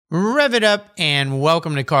Rev it up and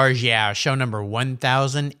welcome to Cars Yeah, show number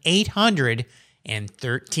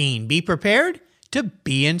 1813. Be prepared to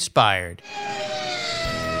be inspired.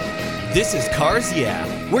 This is Cars Yeah,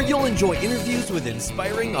 where you'll enjoy interviews with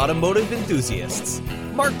inspiring automotive enthusiasts.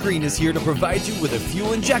 Mark Green is here to provide you with a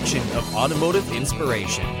fuel injection of automotive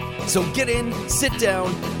inspiration. So get in, sit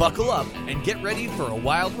down, buckle up, and get ready for a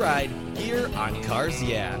wild ride here on Cars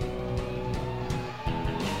Yeah.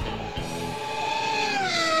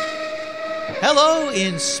 Hello,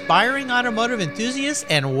 inspiring automotive enthusiasts,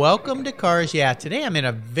 and welcome to Cars Yeah. Today I'm in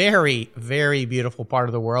a very, very beautiful part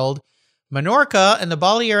of the world, Menorca and the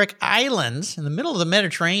Balearic Islands in the middle of the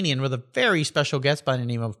Mediterranean with a very special guest by the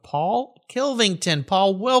name of Paul Kilvington.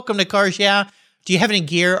 Paul, welcome to Cars Yeah. Do you have any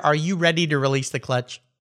gear? Are you ready to release the clutch?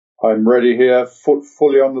 I'm ready here,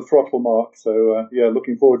 fully on the throttle, Mark. So,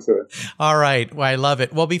 looking forward to it. All right. Well, I love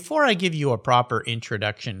it. Well, before I give you a proper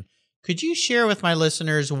introduction, could you share with my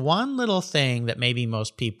listeners one little thing that maybe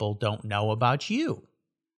most people don't know about you?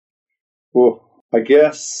 Well, I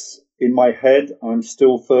guess in my head, I'm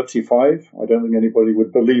still 35. I don't think anybody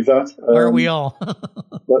would believe that. Are we all?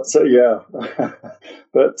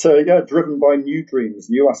 Driven by new dreams,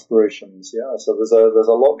 new aspirations. Yeah, so there's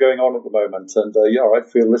a lot going on at the moment, and I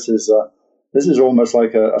feel this is almost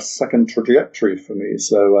like a second trajectory for me.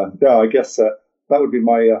 So I guess that would be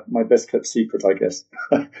my best kept secret, I guess,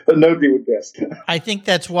 that nobody would guess. I think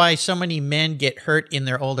that's why so many men get hurt in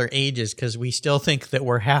their older ages, because we still think that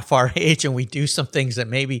we're half our age and we do some things that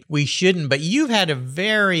maybe we shouldn't. But you've had a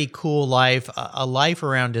very cool life, a life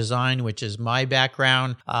around design, which is my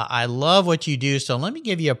background. I love what you do. So let me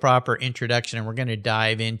give you a proper introduction, and we're going to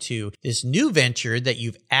dive into this new venture that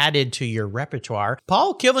you've added to your repertoire.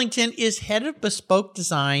 Paul Kilvington is head of bespoke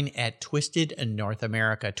design at Twisted in North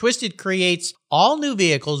America. Twisted creates all new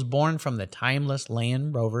vehicles born from the timeless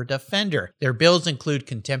Land Rover Defender. Their builds include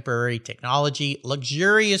contemporary technology,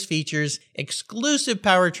 luxurious features, exclusive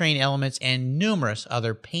powertrain elements, and numerous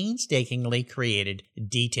other painstakingly created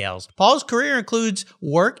details. Paul's career includes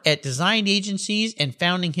work at design agencies and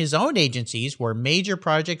founding his own agencies, where major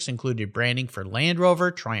projects included branding for Land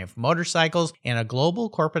Rover, Triumph Motorcycles, and a global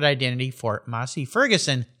corporate identity for Massey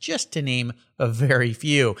Ferguson, just to name a very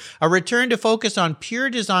few. A return to focus on pure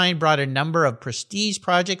design brought a number of prestige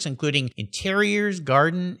projects, including interiors,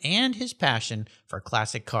 garden, and his passion for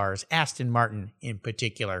classic cars, Aston Martin in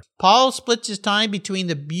particular. Paul splits his time between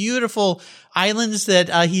the beautiful islands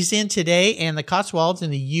that he's in today and the Cotswolds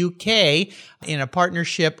in the UK in a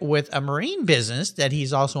partnership with a marine business that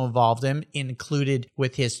he's also involved in, included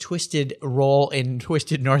with his Twisted role in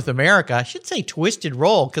Twisted North America. I should say Twisted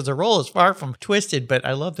role, because the role is far from twisted, but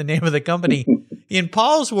I love the name of the company. In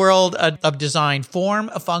Paul's world of design, form,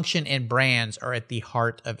 function, and brands are at the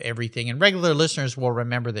heart of everything. And regular listeners will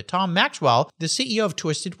remember that Tom Maxwell, the CEO of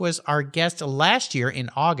Twisted, was our guest last year in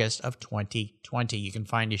August of 2020. You can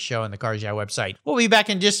find his show on the Cars Yeah website. We'll be back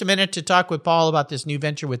in just a minute to talk with Paul about this new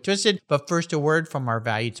venture with Twisted. But first, a word from our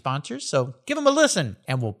valued sponsors. So give them a listen,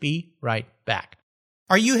 and we'll be right back.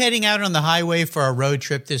 Are you heading out on the highway for a road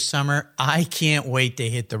trip this summer? I can't wait to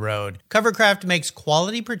hit the road. Covercraft makes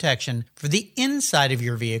quality protection for the inside of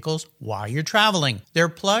your vehicles while you're traveling. Their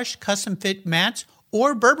plush, custom-fit mats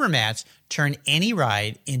or Berber mats turn any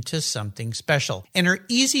ride into something special and are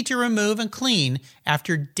easy to remove and clean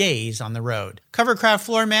after days on the road. Covercraft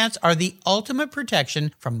floor mats are the ultimate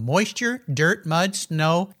protection from moisture, dirt, mud,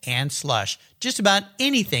 snow, and slush. Just about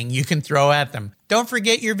anything you can throw at them. Don't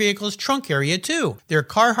forget your vehicle's trunk area too. Their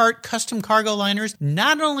Carhartt custom cargo liners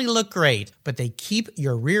not only look great, but they keep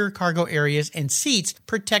your rear cargo areas and seats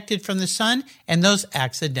protected from the sun and those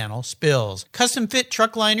accidental spills. Custom fit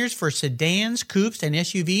truck liners for sedans, coupes, and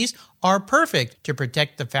SUVs are perfect to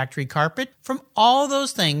protect the factory carpet from all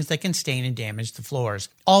those things that can stain and damage the floors.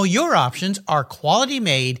 All your options are quality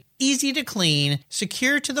made, easy to clean,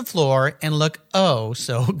 secure to the floor, and look oh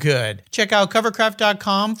so good. Check out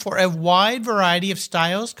covercraft.com for a wide variety of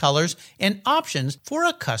styles, colors, and options for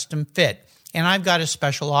a custom fit. And I've got a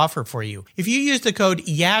special offer for you. If you use the code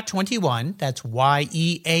YEAH21, that's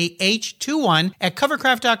YEAH21 at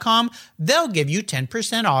covercraft.com, they'll give you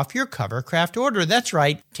 10% off your Covercraft order. That's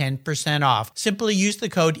right, 10% off. Simply use the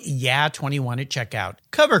code YEAH21 at checkout.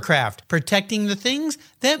 Covercraft, protecting the things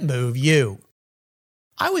that move you.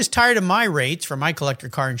 I was tired of my rates for my collector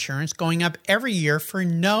car insurance going up every year for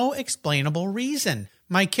no explainable reason.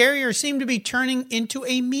 My carrier seemed to be turning into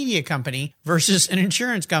a media company versus an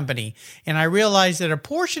insurance company, and I realized that a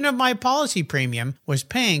portion of my policy premium was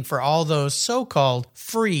paying for all those so-called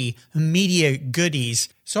free media goodies.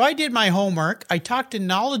 So I did my homework, I talked to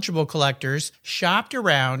knowledgeable collectors, shopped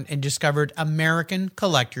around, and discovered American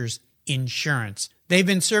Collectors Insurance. They've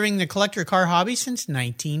been serving the collector car hobby since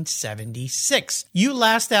 1976. You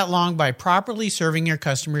last that long by properly serving your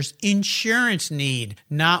customers' insurance need,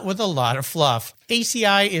 not with a lot of fluff.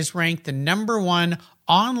 ACI is ranked the #1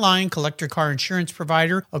 online collector car insurance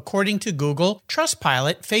provider according to Google,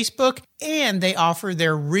 Trustpilot, Facebook, and they offer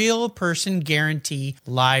their real person guarantee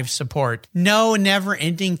live support. No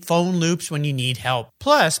never-ending phone loops when you need help.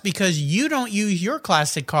 Plus, because you don't use your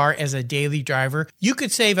classic car as a daily driver, you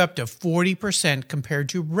could save up to 40% compared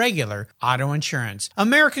to regular auto insurance.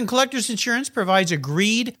 American Collectors Insurance provides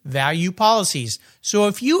agreed value policies. So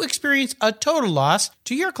if you experience a total loss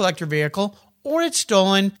to your collector vehicle or it's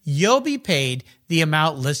stolen, you'll be paid the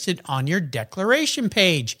amount listed on your declaration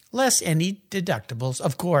page, less any deductibles,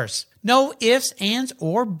 of course. No ifs, ands,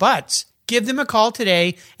 or buts. Give them a call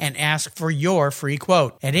today and ask for your free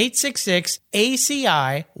quote at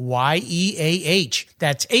 866-ACI-YEAH.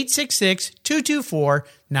 That's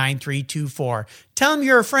 866-224-9324. Tell them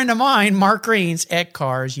you're a friend of mine, Mark Green's at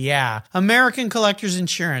Cars Yeah. American Collectors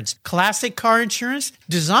Insurance. Classic car insurance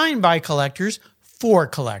designed by collectors for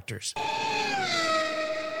collectors.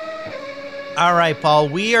 All right, Paul,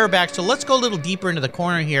 we are back. So let's go a little deeper into the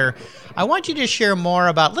corner here. I want you to share more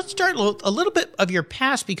about, let's start a little bit of your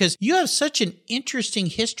past, because you have such an interesting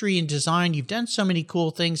history in design. You've done so many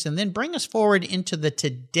cool things, and then bring us forward into the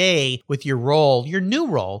today with your role, your new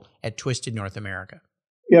role at Twisted North America.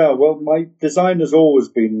 Yeah, well, my design has always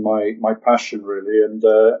been my passion, really, and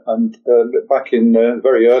back in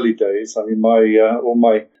very early days, I mean, all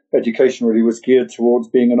my education really was geared towards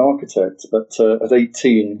being an architect. But at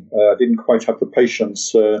 18, I didn't quite have the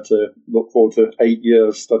patience to look forward to 8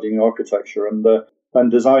 years studying architecture, and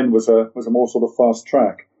design was a more sort of fast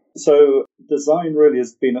track. So design really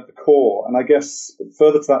has been at the core, and I guess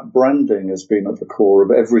further to that, branding has been at the core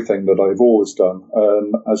of everything that I've always done.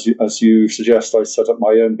 As you suggest, I set up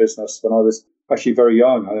my own business when I was actually very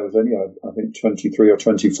young. I was only, I think, 23 or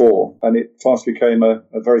 24, and it fast became a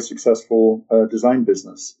very successful design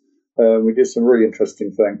business. We did some really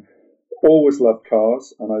interesting things. Always loved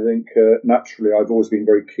cars, and I think naturally I've always been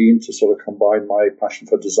very keen to sort of combine my passion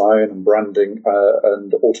for design and branding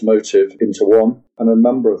and automotive into one. And a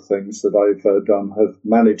number of things that I've done have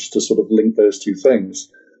managed to sort of link those two things.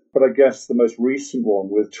 But I guess the most recent one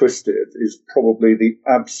with Twisted is probably the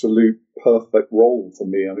absolute perfect role for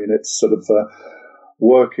me. I mean, it's sort of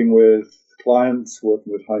working with clients,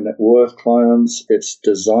 working with high net worth clients. It's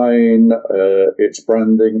design, it's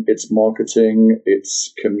branding, it's marketing,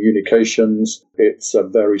 it's communications. It's a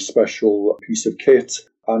very special piece of kit.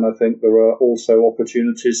 And I think there are also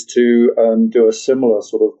opportunities to do a similar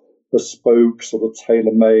sort of bespoke, sort of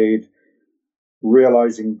tailor-made,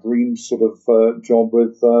 realizing dreams sort of job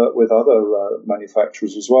with other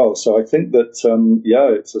manufacturers as well. So I think that,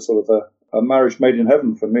 it's a sort of a marriage made in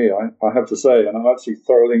heaven for me, I have to say, and I'm actually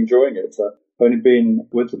thoroughly enjoying it. I've only been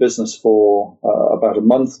with the business for about a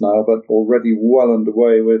month now, but already well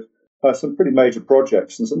underway with some pretty major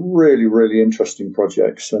projects and some really, really interesting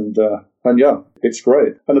projects. And it's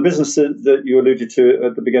great. And the business that you alluded to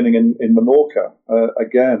at the beginning in Menorca,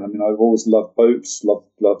 again, I mean, I've always loved boats,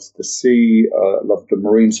 loved the sea, loved the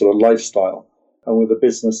marine sort of lifestyle. And with the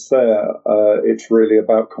business there, it's really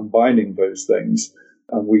about combining those things.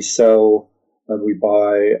 And we sell and we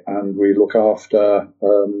buy and we look after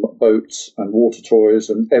boats and water toys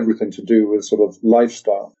and everything to do with sort of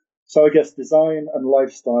lifestyle. So I guess design and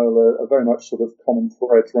lifestyle are very much sort of common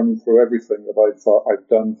threads running through everything that I've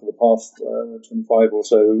done for the past 25 or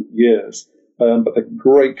so years. But the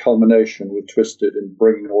great culmination with Twisted in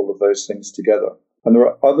bringing all of those things together. And there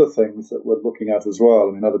are other things that we're looking at as well.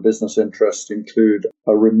 I mean, other business interests include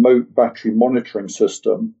a remote battery monitoring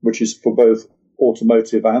system, which is for both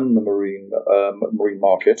automotive and the marine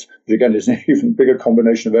market, which again is an even bigger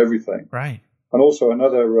combination of everything. Right. And also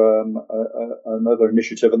another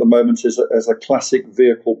initiative at the moment is a classic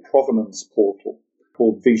vehicle provenance portal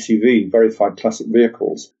called VCV, Verified Classic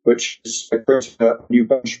Vehicles, which is a new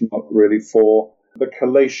benchmark really for the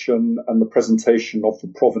collation and the presentation of the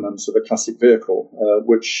provenance of a classic vehicle,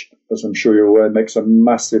 which, as I'm sure you're aware, makes a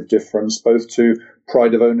massive difference both to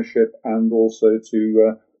pride of ownership and also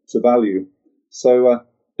to value. So,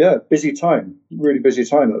 busy time, really busy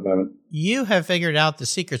time at the moment. You have figured out the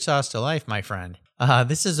secret sauce to life, my friend.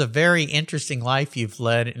 This is a very interesting life you've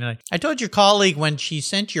led. And I told your colleague when she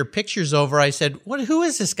sent your pictures over, I said, who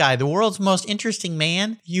is this guy? The world's most interesting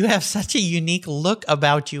man? You have such a unique look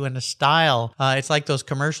about you and a style. It's like those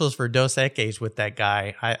commercials for Dos Equis with that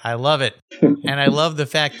guy. I love it. And I love the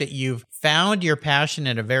fact that you've found your passion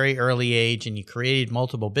at a very early age and you created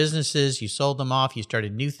multiple businesses. You sold them off. You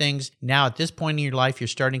started new things. Now at this point in your life, you're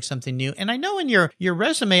starting something new. And I know in your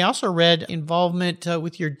resume, I also read involvement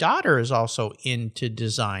with your daughter is also into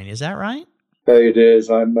design. Is that right? It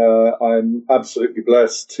is. I'm absolutely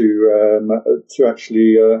blessed to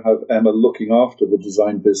actually have Emma looking after the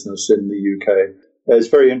design business in the UK. It's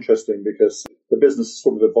very interesting because the business has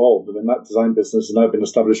sort of evolved. I mean, that design business has now been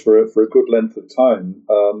established for a good length of time,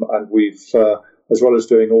 and we've, as well as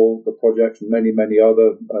doing all the projects and many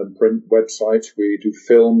other print websites, we do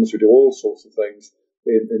films, we do all sorts of things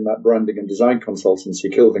in that branding and design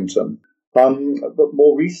consultancy, Kilvington. But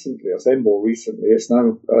more recently, I say more recently, it's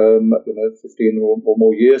now 15 or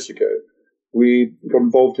more years ago, we got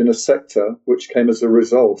involved in a sector which came as a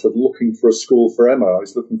result of looking for a school for Emma. I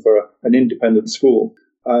was looking for an independent school.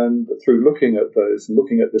 And through looking at those and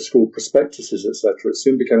looking at the school prospectuses, etc., it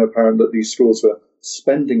soon became apparent that these schools were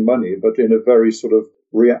spending money, but in a very sort of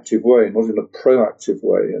reactive way, not in a proactive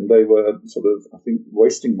way. And they were sort of, I think,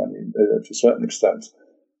 wasting money to a certain extent.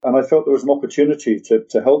 And I felt there was an opportunity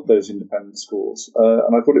to help those independent schools.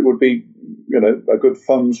 And I thought it would be, a good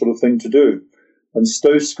fun sort of thing to do. And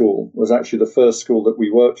Stowe School was actually the first school that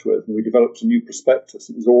we worked with, and we developed a new prospectus.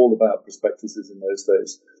 It was all about prospectuses in those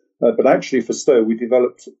days. But actually for Stowe, we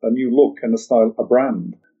developed a new look and a style, a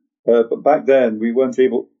brand. But back then, we weren't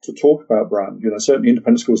able to talk about brand. Certainly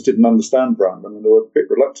independent schools didn't understand brand. I mean, they were a bit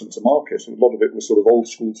reluctant to market. A lot of it was sort of old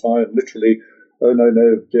school tie and literally, oh,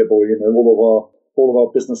 no, dear boy, all of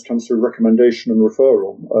our business comes through recommendation and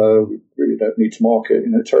referral. We really don't need to market,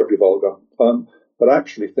 terribly vulgar. But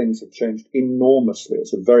actually, things have changed enormously.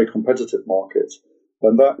 It's a very competitive market.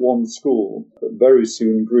 And that one school very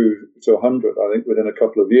soon grew to 100, I think, within a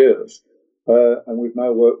couple of years. And we've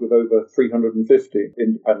now worked with over 350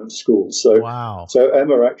 independent schools. So, wow. So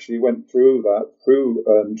Emma actually went through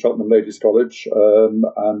Cheltenham Ladies College,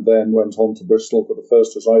 and then went on to Bristol for the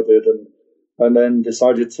first, as I did, and then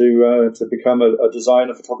decided to become a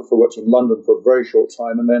designer, photographer. Worked in London for a very short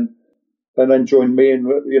time, and then joined me. And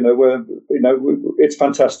it's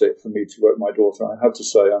fantastic for me to work with my daughter. I have to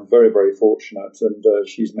say, I'm very, very fortunate, and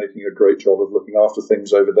she's making a great job of looking after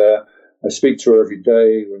things over there. I speak to her every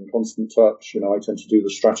day. We're in constant touch. I tend to do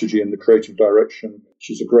the strategy and the creative direction.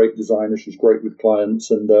 She's a great designer. She's great with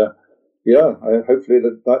clients, and hopefully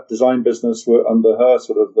that design business under her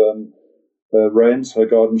sort of reigns, her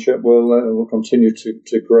guardianship will continue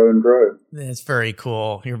to grow and grow. That's very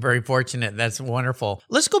cool. You're very fortunate. That's wonderful.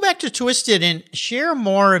 Let's go back to Twisted and share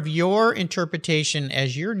more of your interpretation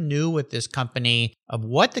as you're new with this company of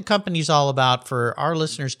what the company's all about for our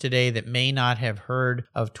listeners today that may not have heard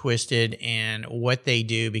of Twisted and what they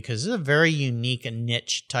do, because it's a very unique and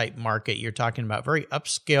niche type market. You're talking about very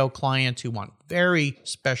upscale clients who want very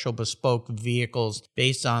special bespoke vehicles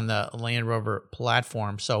based on the Land Rover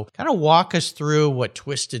platform. So kind of walk us through what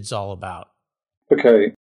Twisted's all about.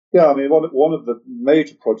 Okay. Yeah, I mean, one of the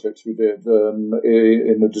major projects we did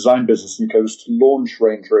in the design business in the UK was to launch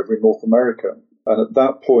Range Rover in North America. And at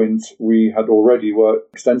that point, we had already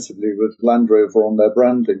worked extensively with Land Rover on their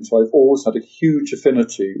branding. So I've always had a huge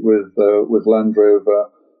affinity with Land Rover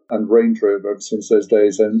and Range Rover since those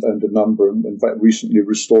days, and a number, in fact, recently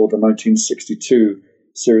restored a 1962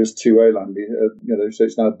 Series 2A Land. So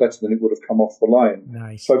it's now better than it would have come off the line.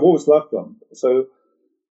 Nice. So I've always loved them. So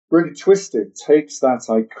really, Twisted takes that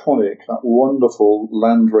iconic, that wonderful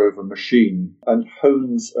Land Rover machine and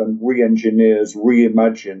hones and re-engineers,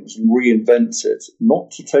 reimagines and reinvents it,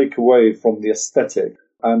 not to take away from the aesthetic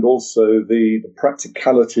and also the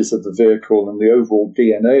practicalities of the vehicle and the overall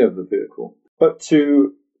DNA of the vehicle, but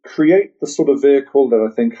to create the sort of vehicle that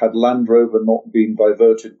I think, had Land Rover not been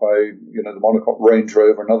diverted by, the monocoque Range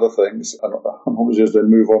Rover and other things, and obviously as they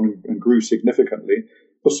move on and grew significantly,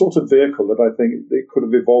 the sort of vehicle that I think it could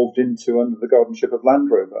have evolved into under the guardianship of Land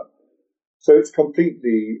Rover. So it's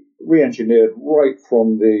completely re-engineered right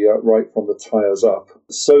from the tyres up,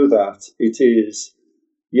 so that it is,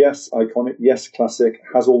 yes, iconic, yes, classic,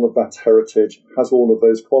 has all of that heritage, has all of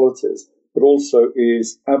those qualities, but also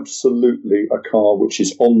is absolutely a car which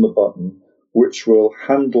is on the button, which will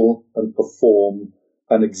handle and perform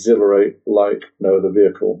and exhilarate like no other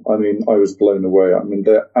vehicle. I mean, I was blown away. I mean,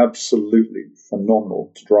 they're absolutely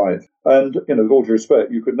phenomenal to drive. And, with all due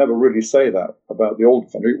respect, you could never really say that about the old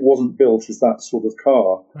Defender. It wasn't built as that sort of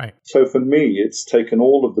car. Right. So for me, it's taken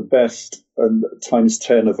all of the best and times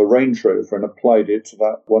 10 of a Range Rover and applied it to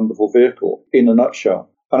that wonderful vehicle in a nutshell.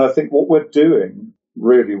 And I think what we're doing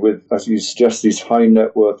really with, as you suggest, these high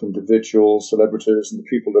net worth individuals, celebrities, and the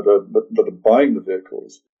people that are buying the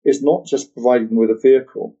vehicles, is not just providing them with a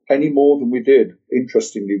vehicle any more than we did,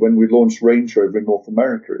 interestingly, when we launched Range Rover in North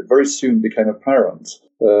America. It very soon became apparent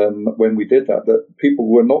when we did that people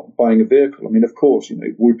were not buying a vehicle. I mean, of course,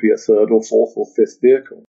 it would be a third or fourth or fifth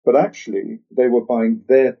vehicle, but actually they were buying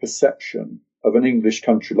their perception of an English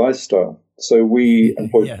country lifestyle. So we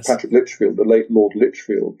employed Patrick Litchfield, the late Lord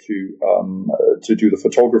Litchfield, to do the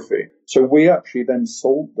photography. So we actually then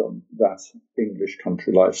sold them that English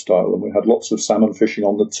country lifestyle, and we had lots of salmon fishing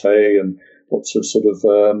on the Tay and lots of sort of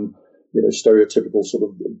stereotypical sort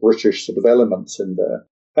of British sort of elements in there.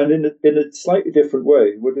 And in a slightly different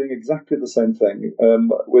way, we're doing exactly the same thing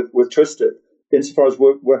with Twisted, insofar as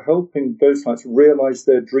we're helping those clients realize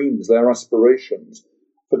their dreams, their aspirations,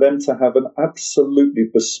 for them to have an absolutely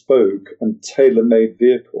bespoke and tailor-made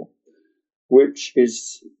vehicle, which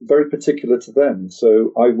is very particular to them.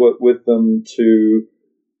 So I work with them to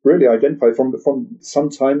really identify from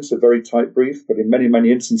sometimes a very tight brief, but in many, many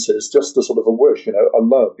instances, just a sort of a wish, a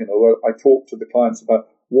love. I talk to the clients about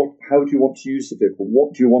how do you want to use the vehicle?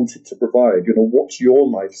 What do you want it to provide? What's your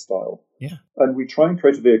lifestyle? Yeah. And we try and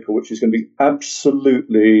create a vehicle which is going to be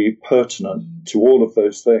absolutely pertinent to all of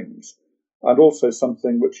those things. And also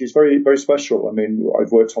something which is very, very special. I mean,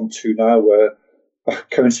 I've worked on two now where,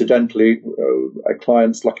 coincidentally, a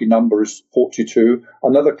client's lucky number is 42.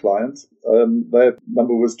 Another client, their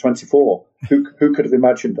number was 24. Who could have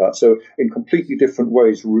imagined that? So in completely different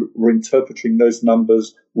ways, we're interpreting those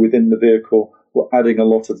numbers within the vehicle. We're adding a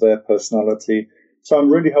lot of their personality. So I'm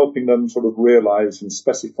really helping them sort of realize and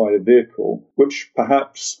specify a vehicle, which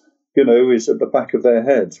perhaps, is at the back of their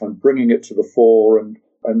head. So I'm bringing it to the fore and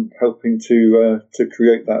helping to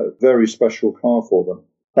create that very special car for them.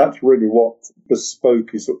 That's really what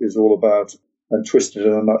Bespoke is all about, and Twisted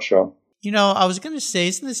in a nutshell. I was going to say,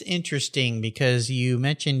 isn't this interesting? Because you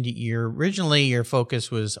mentioned originally your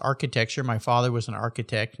focus was architecture. My father was an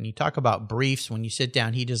architect, and you talk about briefs. When you sit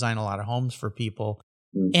down, he designed a lot of homes for people.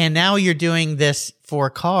 And now you're doing this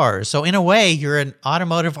for cars. So in a way, you're an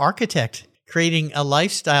automotive architect, creating a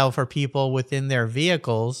lifestyle for people within their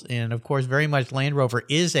vehicles. And of course, very much Land Rover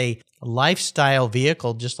is a lifestyle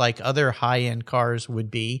vehicle, just like other high-end cars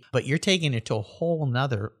would be. But you're taking it to a whole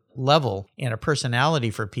nother level and a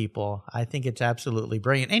personality for people. I think it's absolutely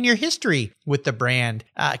brilliant. And your history with the brand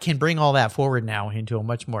can bring all that forward now into a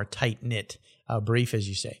much more tight-knit brief, as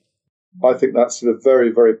you say. I think that's a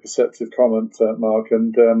very, very perceptive comment, Mark.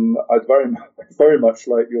 And I'd very much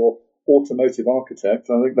like your automotive architect.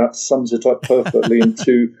 I think that sums it up perfectly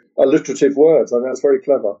into alliterative words. I think that's very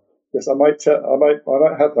clever. Yes, I might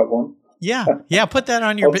have that one. Yeah. Put that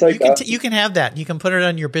on your. You can have that. You can put it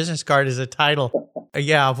on your business card as a title.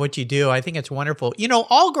 Of what you do. I think it's wonderful.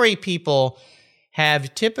 All great people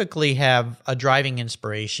typically have a driving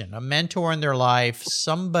inspiration, a mentor in their life,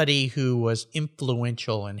 somebody who was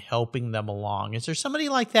influential in helping them along. Is there somebody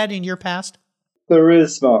like that in your past? There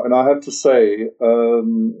is, Mark, and I have to say,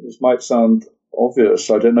 this might sound obvious,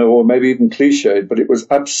 I don't know, or maybe even cliched, but it was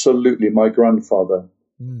absolutely my grandfather.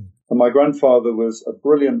 And my grandfather was a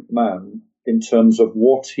brilliant man in terms of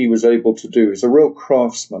what he was able to do. He's a real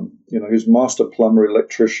craftsman, he's master plumber,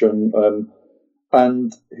 electrician,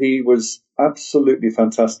 and he was absolutely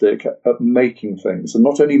fantastic at making things, and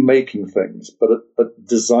not only making things, but at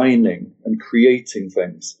designing and creating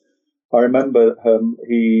things. I remember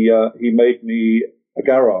he made me a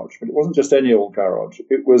garage, but it wasn't just any old garage.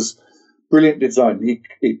 It was brilliant design.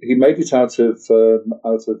 He made it out of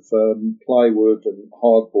plywood and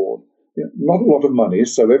hardboard. Not a lot of money,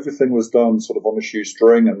 so everything was done sort of on a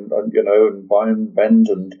shoestring and buy and bend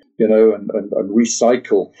and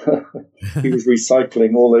recycle. He was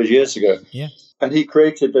recycling all those years ago. Yeah. And he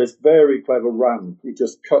created this very clever ramp. He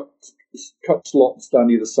just cut slots down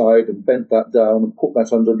either side and bent that down and put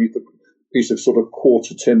that underneath a piece of sort of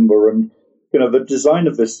quarter timber. And, the design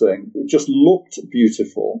of this thing, it just looked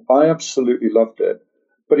beautiful. I absolutely loved it.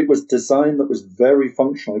 But it was design that was very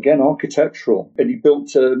functional, again, architectural. And he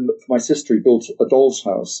built, for my sister, he built a doll's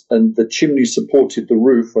house, and the chimney supported the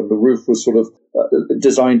roof, and the roof was sort of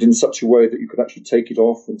designed in such a way that you could actually take it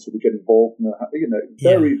off and sort of get involved in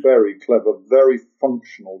very, very clever, very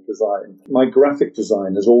functional design. My graphic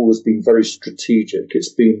design has always been very strategic.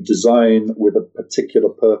 It's been design with a particular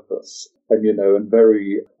purpose. And, and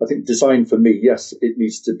very, I think design for me, yes, it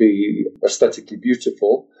needs to be aesthetically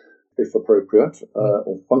beautiful, if appropriate,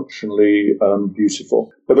 or functionally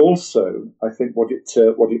beautiful. But also, I think what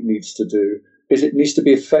it needs to do is it needs to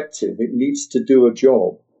be effective. It needs to do a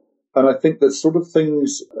job. And I think the sort of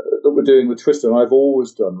things that we're doing with Twisted, and I've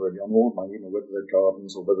always done really on all my, whether they're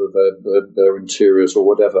gardens or whether they're interiors or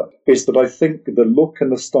whatever, is that I think the look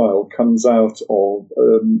and the style comes out of,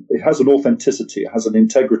 it has an authenticity, it has an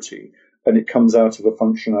integrity, and it comes out of a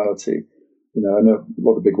functionality. I know a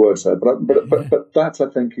lot of big words there, but that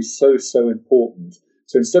I think is so important.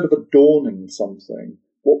 So instead of adorning something,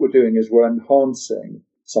 what we're doing is we're enhancing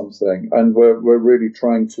something, and we're really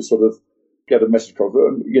trying to sort of get a message across.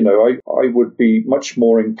 I would be much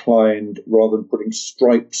more inclined, rather than putting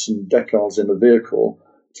stripes and decals in a vehicle,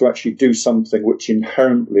 to actually do something which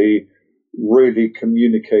inherently really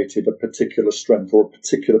communicated a particular strength or a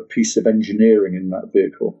particular piece of engineering in that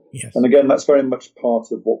vehicle. Yes. And again, that's very much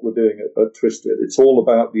part of what we're doing at Twisted. It's all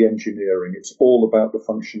about the engineering. It's all about the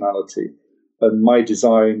functionality. And my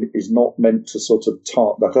design is not meant to sort of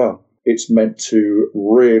tart that up. It's meant to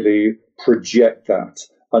really project that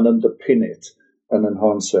and underpin it and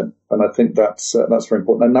enhance it. And I think that's very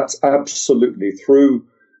important. And that's absolutely through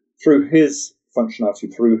his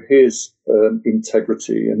functionality, through his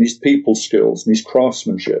integrity and his people skills and his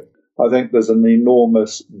craftsmanship. I think there's an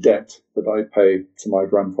enormous debt that I pay to my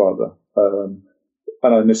grandfather, and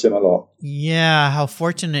I miss him a lot. Yeah, how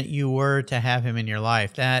fortunate you were to have him in your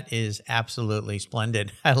life. That is absolutely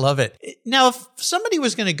splendid. I love it. Now, if somebody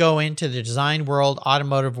was going to go into the design world,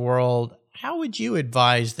 automotive world, how would you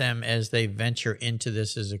advise them as they venture into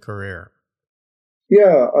this as a career?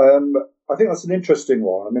 Yeah, I think that's an interesting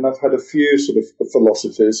one. I mean, I've had a few sort of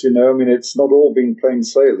philosophies, it's not all been plain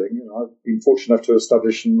sailing. I've been fortunate enough to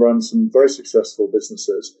establish and run some very successful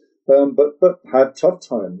businesses, but had tough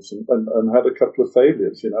times and had a couple of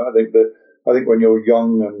failures. I think when you're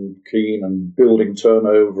young and keen and building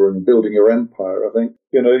turnover and building your empire, I think,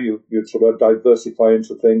 you sort of diversify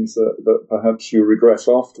into things that perhaps you regret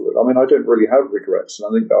afterward. I mean, I don't really have regrets.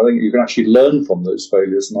 And I think you can actually learn from those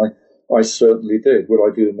failures. And I certainly did. Would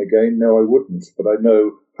I do them again? No, I wouldn't. But I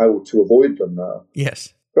know how to avoid them now.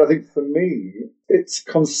 Yes. But I think for me, it's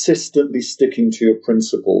consistently sticking to your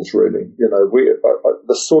principles, really.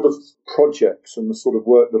 The sort of projects and the sort of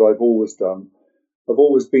work that I've always done have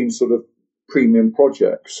always been sort of premium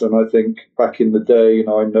projects. And I think back in the day,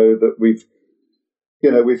 I know that we've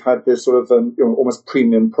had this sort of almost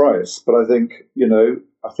premium price. But I think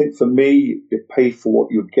for me, you pay for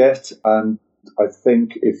what you get. And I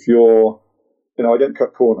think if you're, I don't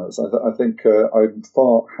cut corners. I think I'm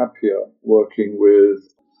far happier working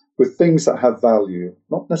with things that have value,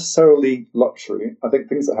 not necessarily luxury. I think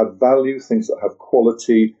things that have value, things that have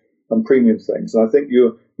quality and premium things. And I think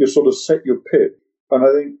you sort of set your pitch. And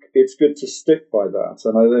I think it's good to stick by that.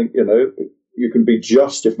 And I think, you can be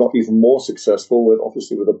just, if not even more successful with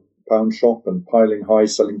a pound shop and piling high,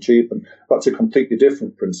 selling cheap. And that's a completely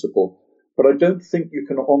different principle. But I don't think you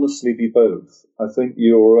can honestly be both. I think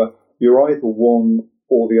you're either one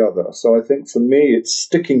or the other. So I think for me, it's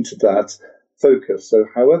sticking to that focus. So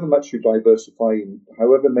however much you diversify,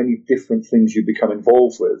 however many different things you become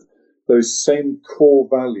involved with, those same core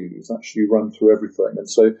values actually run through everything. And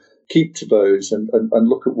so keep to those and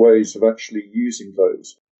look at ways of actually using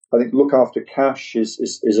those. I think look after cash is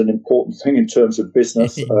an important thing in terms of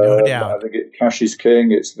business. No doubt. I think cash is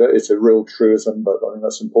king. It's a real truism, but I think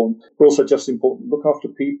that's important. But also just important, look after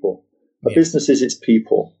people. A business is its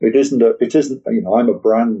people. It isn't, I'm a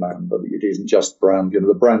brand man, but it isn't just brand.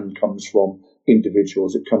 The brand comes from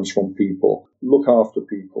individuals. It comes from people. Look after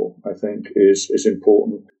people, I think, is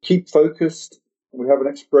important. Keep focused. We have an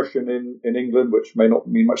expression in England, which may not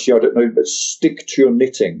mean much to you, I don't know, but stick to your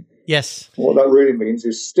knitting. Yes. What that really means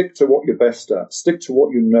is stick to what you're best at. Stick to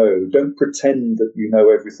what you know. Don't pretend that you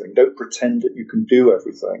know everything. Don't pretend that you can do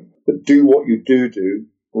everything. But do what you do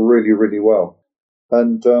really, really well.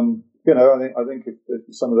 And, I think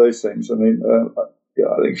if some of those things, I think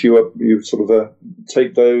if you sort of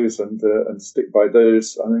take those and stick by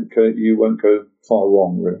those, I think you won't go far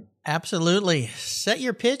wrong, really. Absolutely. Set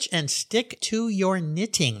your pitch and stick to your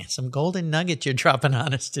knitting. Some golden nuggets you're dropping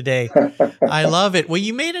on us today. I love it. Well,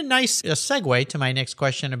 you made a nice segue to my next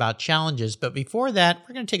question about challenges. But before that,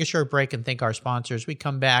 we're going to take a short break and thank our sponsors. We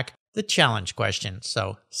come back, the challenge question.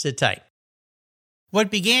 So sit tight.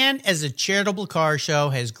 What began as a charitable car show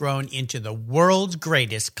has grown into the world's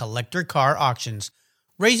greatest collector car auctions,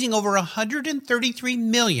 raising over $133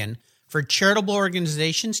 million for charitable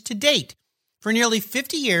organizations to date. For nearly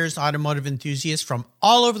 50 years, automotive enthusiasts from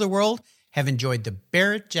all over the world have enjoyed the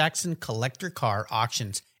Barrett-Jackson collector car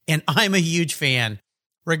auctions, and I'm a huge fan.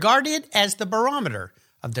 Regarded as the barometer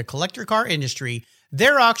of the collector car industry,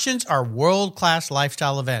 their auctions are world-class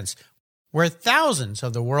lifestyle events where thousands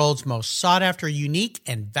of the world's most sought-after, unique,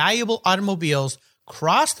 and valuable automobiles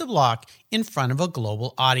cross the block in front of a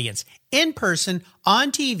global audience, in person,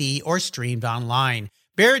 on TV, or streamed online.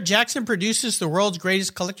 Barrett-Jackson produces the world's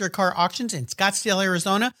greatest collector car auctions in Scottsdale,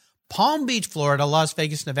 Arizona, Palm Beach, Florida, Las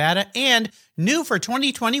Vegas, Nevada, and new for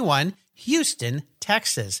 2021, Houston,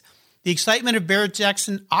 Texas. The excitement of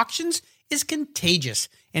Barrett-Jackson auctions is contagious,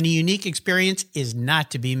 and a unique experience is not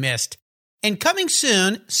to be missed. And coming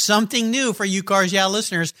soon, something new for you Cars Yeah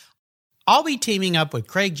listeners. I'll be teaming up with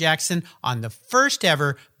Craig Jackson on the first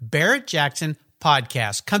ever Barrett-Jackson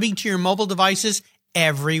podcast, coming to your mobile devices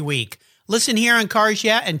every week. Listen here on Cars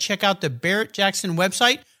Yeah and check out the Barrett-Jackson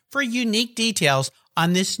website for unique details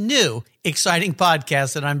on this new, exciting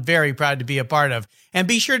podcast that I'm very proud to be a part of. And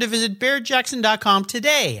be sure to visit barrettjackson.com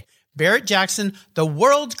today. Barrett-Jackson, the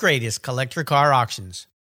world's greatest collector car auctions.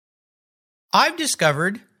 I've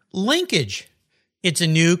discovered Linkage. It's a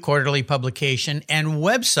new quarterly publication and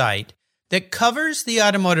website that covers the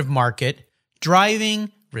automotive market,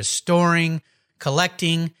 driving, restoring,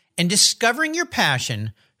 collecting, and discovering your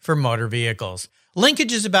passion for motor vehicles.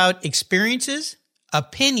 Linkage is about experiences,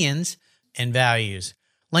 opinions, and values.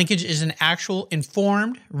 Linkage is an actual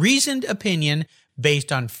informed, reasoned opinion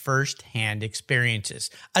based on first-hand experiences.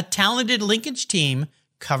 A talented Linkage team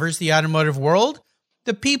covers the automotive world,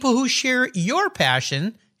 the people who share your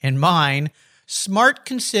passion and mine, smart,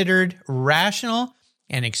 considered, rational,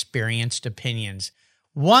 and experienced opinions,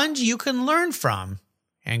 ones you can learn from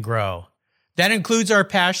and grow. That includes our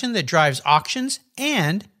passion that drives auctions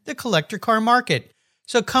and the collector car market.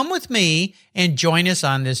 So come with me and join us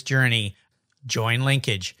on this journey. Join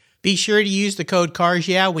Linkage. Be sure to use the code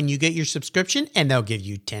CARSYEAH when you get your subscription, and they'll give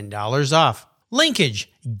you $10 off.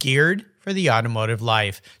 Linkage, geared for the automotive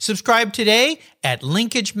life. Subscribe today at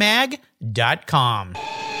linkagemag.com.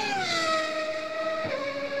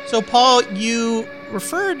 So, Paul, you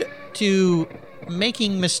referred to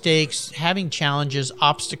making mistakes, having challenges,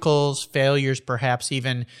 obstacles, failures perhaps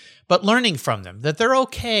even, but learning from them, that they're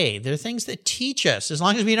okay. They're things that teach us, as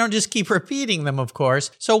long as we don't just keep repeating them, of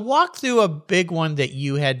course. So walk through a big one that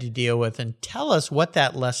you had to deal with and tell us what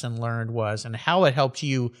that lesson learned was and how it helped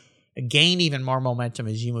you gain even more momentum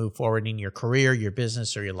as you move forward in your career, your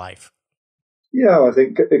business, or your life. Yeah, I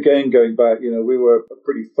think, again, going back, we were a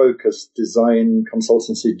pretty focused design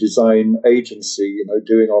consultancy, design agency,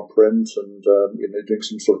 doing our print and, doing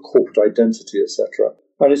some sort of corporate identity, etc.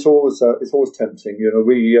 And it's always tempting.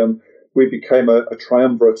 We became a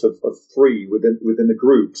triumvirate of three within a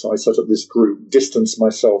group. So I set up this group, distanced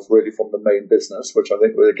myself really from the main business, which I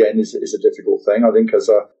think, again, is a difficult thing. I think as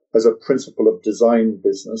a principle of design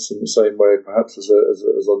business, in the same way perhaps as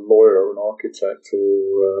a lawyer or an architect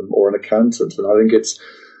or an accountant. And I think it's,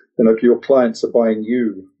 if your clients are buying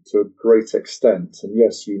you to a great extent, and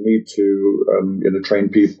yes, you need to train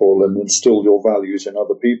people and instill your values in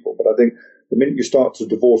other people. But I think the minute you start to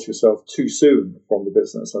divorce yourself too soon from the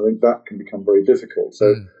business, I think that can become very difficult.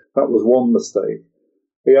 So that was one mistake.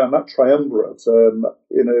 But yeah, and that triumvirate,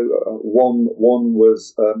 one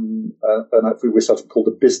was, and actually we started called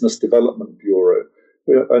the Business Development Bureau.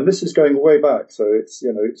 And this is going way back. So it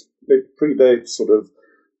predates sort of,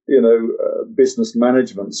 business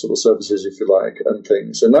management sort of services, if you like, and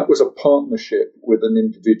things. And that was a partnership with an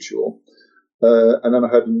individual. And then I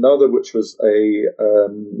had another, which was a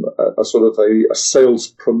sort of a sales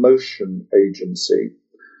promotion agency,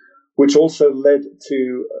 which also led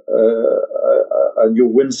to, and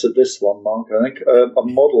you'll wince at this one, Mark, I think, a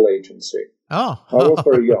model agency. Oh. I was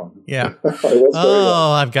very young. Yeah. I was very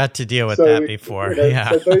young. I've got to deal with that before. Yeah.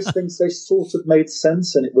 So those things, they sort of made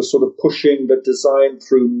sense, and it was sort of pushing the design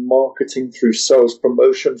through marketing, through sales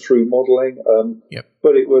promotion, through modeling.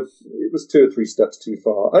 But it was 2 or 3 steps too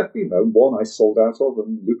far. One I sold out of,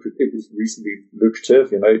 and it was reasonably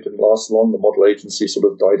lucrative. It didn't last long. The model agency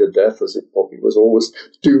sort of died a death, as it probably was always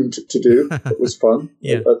doomed to do. It was fun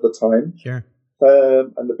at the time. Sure.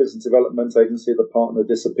 And the business development agency, the partner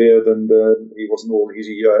disappeared, and he wasn't all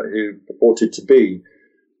he purported to be.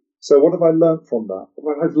 So what have I learned from that?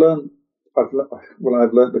 Well, I've learned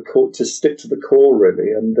to stick to the core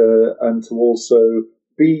really, and to also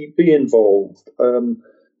be involved.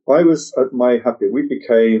 I was at my happy. We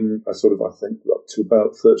became I think up to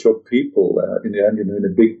about 30 odd people in the end. In a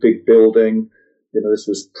big building. This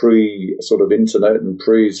was pre sort of internet and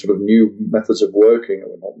pre sort of new methods of working.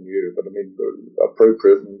 Well, not new, but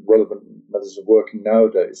appropriate and relevant methods of working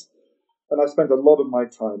nowadays. And I spent a lot of my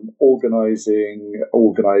time organizing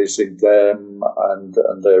them and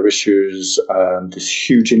their issues and this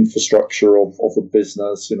huge infrastructure of a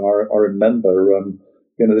business. I remember,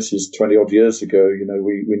 this is 20 odd years ago,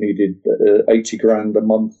 we needed 80 grand a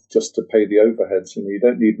month just to pay the overheads. You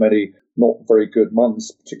don't need many not very good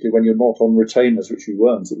months, particularly when you're not on retainers, which you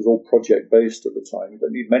weren't. It was all project based at the time. You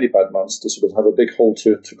don't need many bad months to sort of have a big hole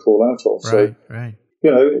to crawl out of. Right.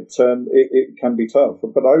 It can be tough.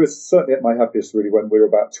 But I was certainly at my happiest really when we were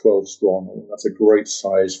about 12 strong. I mean, that's a great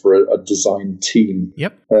size for a design team.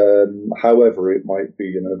 Yep. However it might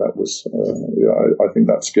be, that was, I think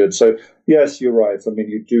that's good. So, yes, you're right. I mean,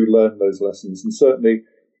 you do learn those lessons. And certainly,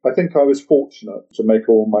 I think I was fortunate to make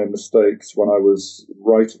all my mistakes when I was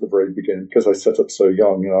right at the very beginning because I set up so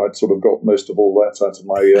young. I'd sort of got most of all that out of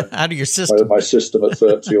my out of your system, my system at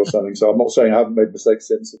 30 or something. So I'm not saying I haven't made mistakes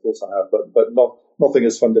since. Of course I have, but nothing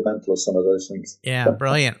as fundamental as some of those things. Yeah,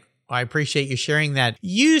 brilliant. I appreciate you sharing that.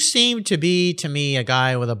 You seem to be, to me, a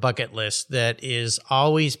guy with a bucket list that is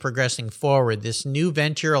always progressing forward. This new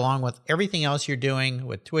venture, along with everything else you're doing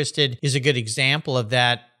with Twisted, is a good example of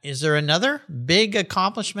that. Is there another big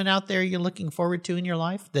accomplishment out there you're looking forward to in your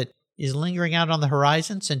life that is lingering out on the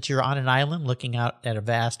horizon since you're on an island looking out at a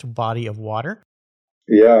vast body of water?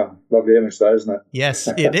 Yeah, lovely image that, isn't it? Yes,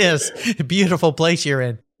 it is. Beautiful place you're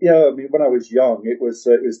in. Yeah, I mean, when I was young, it was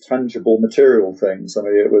tangible material things. I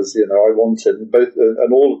mean, it was, I wanted both,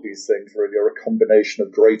 and all of these things really are a combination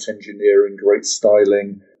of great engineering, great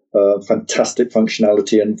styling, fantastic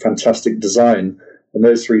functionality, and fantastic design. And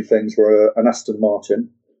those three things were an Aston Martin,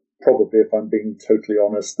 probably, if I'm being totally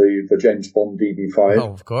honest, the James Bond DB5.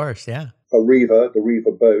 Oh, of course, yeah. The Reaver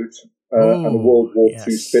boat, and a World War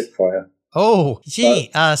II Spitfire. Oh, gee,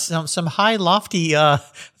 some high, lofty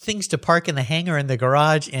things to park in the hangar, in the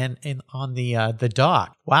garage, and on the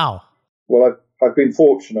dock. Wow. Well, I've been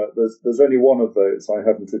fortunate. There's only one of those I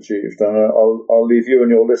haven't achieved, and I'll leave you and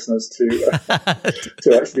your listeners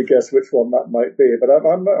to actually guess which one that might be. But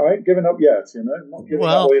I ain't given up yet. I'm not giving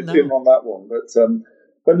away on that one.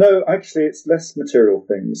 But no, actually, it's less material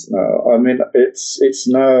things now. I mean, it's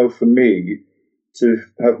now for me to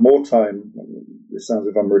have more time. It sounds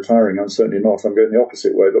as if I'm retiring. I'm certainly not. I'm going the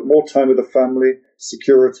opposite way. But more time with the family,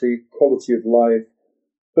 security, quality of life,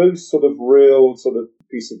 those sort of real sort of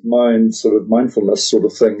peace of mind, sort of mindfulness sort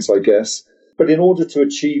of things, I guess. But in order to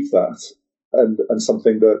achieve that, and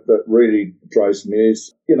something that really drives me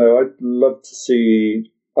is, I'd love to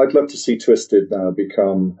see Twisted now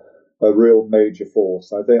become a real major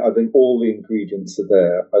force. I think all the ingredients are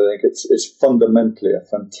there. I think it's fundamentally a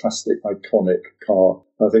fantastic, iconic car.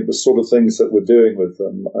 I think the sort of things that we're doing with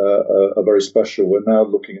them are very special. We're now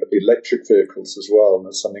looking at electric vehicles as well, and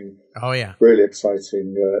there's something really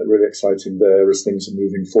exciting there as things are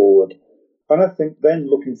moving forward. And I think then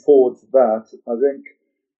looking forward to that, I think,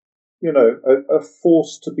 a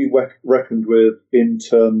force to be reckoned with in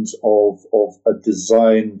terms of a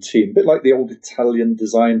design team, a bit like the old Italian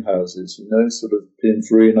design houses, sort of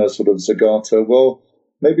Pininfarina, sort of Zagato. Well,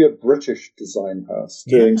 maybe a British design house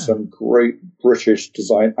doing some great British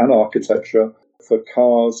design and architecture for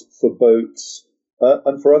cars, for boats,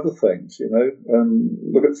 and for other things,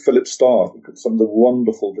 look at Philip Starr, look at some of the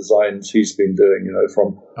wonderful designs he's been doing,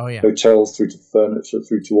 from hotels through to furniture,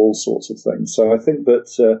 through to all sorts of things. So I think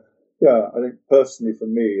that, I think personally for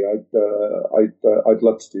me, I'd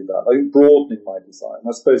love to do that. I think broadening my design,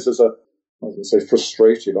 I suppose as I was going to say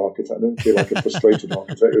frustrated architect. I don't feel like a frustrated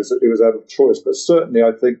architect. It was out of choice, but certainly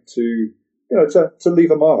I think to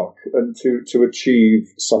leave a mark and to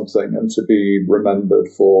achieve something and to be remembered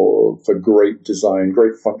for great design,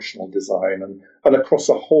 great functional design, and across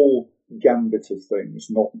a whole gambit of things,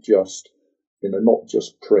 not just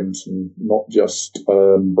print and not just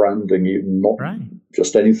branding, even not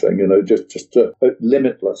just anything, just a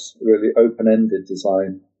limitless, really open-ended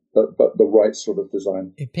design, but the right sort of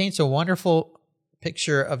design. It paints a wonderful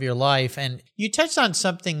picture of your life. And you touched on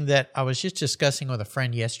something that I was just discussing with a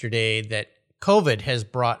friend yesterday that COVID has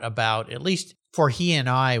brought about, at least for he and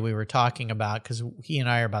I, we were talking about, because he and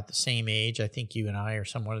I are about the same age. I think you and I are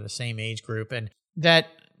somewhat of the same age group. And that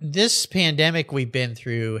this pandemic we've been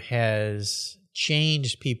through has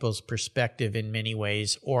changed people's perspective in many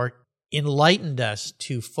ways, or enlightened us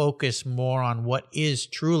to focus more on what is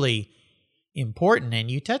truly important.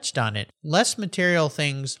 And you touched on it. Less material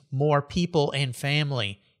things, more people and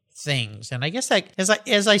family things. And I guess that,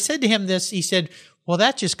 as I said to him this, he said, well,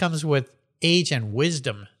 that just comes with age and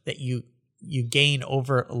wisdom that you gain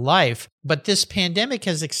over life. But this pandemic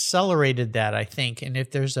has accelerated that, I think. And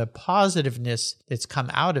if there's a positiveness that's come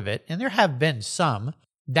out of it, and there have been some,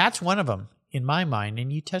 that's one of them, in my mind,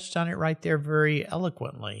 and you touched on it right there very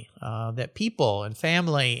eloquently, that people and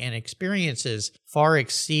family and experiences far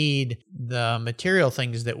exceed the material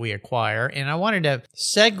things that we acquire. And I wanted to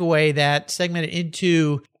segment it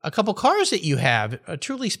into a couple cars that you have, a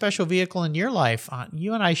truly special vehicle in your life.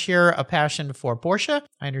 You and I share a passion for Porsche.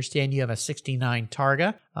 I understand you have a 69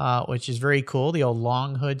 Targa, which is very cool, the old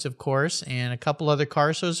long hoods, of course, and a couple other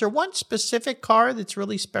cars. So is there one specific car that's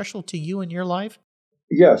really special to you in your life?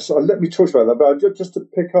 Yes, let me talk about that. But just to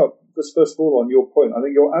pick up, just first of all, on your point, I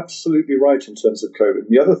think you're absolutely right in terms of COVID.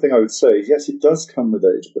 The other thing I would say is, yes, it does come with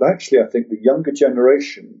age, but actually I think the younger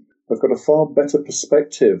generation have got a far better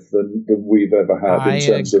perspective than we've ever had in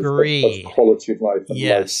terms of quality of life and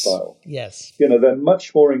lifestyle. Yes. They're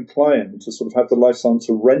much more inclined to sort of have the lifestyle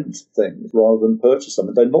to rent things rather than purchase them.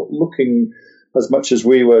 And they're not looking as much as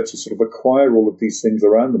we were to sort of acquire all of these things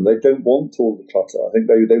around them. They don't want all the clutter. I think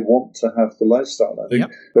they want to have the lifestyle. I think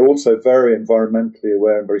they're also very environmentally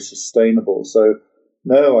aware and very sustainable. So,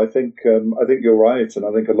 no, I think you're right, and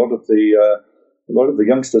I think a lot of the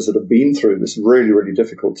youngsters that have been through this really, really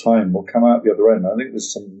difficult time will come out the other end. I think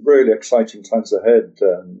there's some really exciting times ahead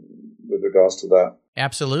with regards to that.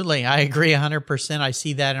 Absolutely. I agree 100%. I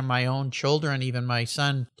see that in my own children. Even my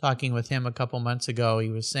son, talking with him a couple months ago, he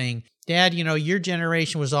was saying, Dad, your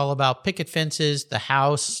generation was all about picket fences, the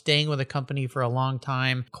house, staying with a company for a long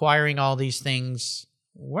time, acquiring all these things.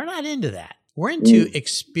 We're not into that. We're into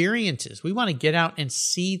experiences. We want to get out and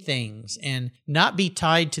see things and not be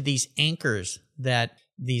tied to these anchors that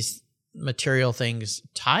these material things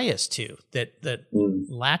tie us to, that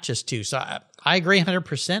latch us to. So I agree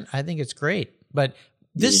 100%. I think it's great. But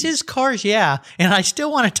this is cars, and I still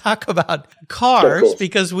want to talk about cars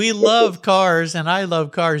because we love cars, and I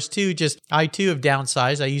love cars too. I too have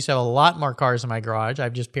downsized. I used to have a lot more cars in my garage.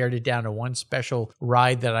 I've just pared it down to one special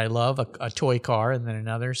ride that I love, a toy car, and then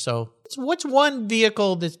another. So what's one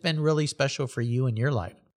vehicle that's been really special for you in your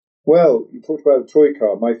life? Well, you talked about a toy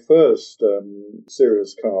car. My first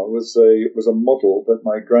serious car was a model that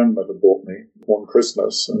my grandmother bought me one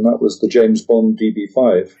Christmas, and that was the James Bond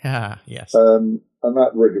DB5. Yes. And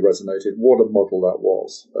that really resonated. What a model that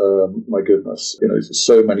was! My goodness,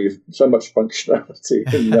 so much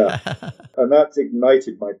functionality in that, and that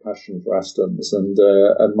ignited my passion for Astons.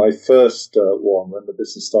 And my first one, when the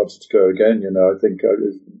business started to go again, I think I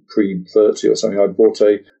was pre-30 or something. I bought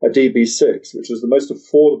a DB6, which was the most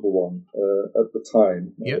affordable one at the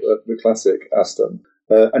time, the classic Aston,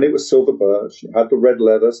 and it was silver birch. It had the red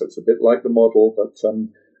leather, so it's a bit like the model, but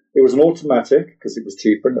it was an automatic because it was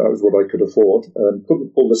cheaper, and that was what I could afford.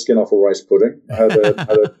 Couldn't pull the skin off a rice pudding. I had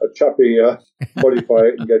a chappy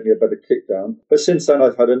modify it and gave me a better kick down. But since then,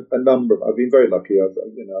 I've had a number of. I've been very lucky. I've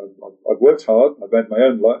worked hard. I've made my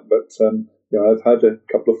own luck, but I've had a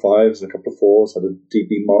couple of 5s, a couple of 4s, had a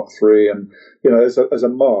DB Mark III, and as a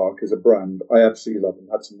mark, as a brand, I absolutely love them.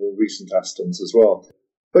 Had some more recent Astons as well.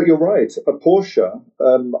 But you're right, a Porsche,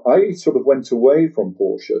 I sort of went away from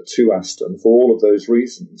Porsche to Aston for all of those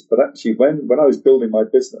reasons. But actually, when I was building my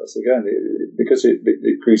business, again, because it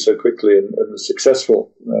grew so quickly and was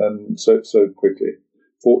successful so quickly,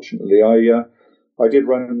 fortunately, I did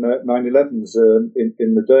run 911s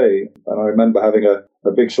in the day. And I remember having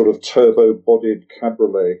a big sort of turbo-bodied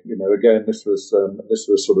cabriolet. Again, this was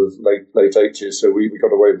sort of late 80s, so we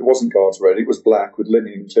got away with it. It wasn't guards red, it was black with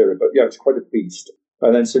linen interior. But yeah, it's quite a beast.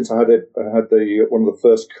 And then since I had one of the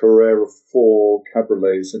first Carrera 4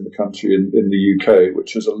 cabriolets in the country in the UK,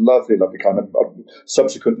 which was a lovely, lovely car. I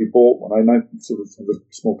subsequently bought one. I now sort of have a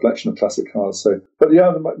small collection of classic cars. So, but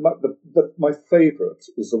yeah, my favourite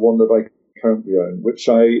is the one that I currently own, which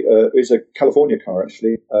is a California car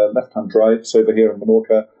actually, left-hand drive. It's over here in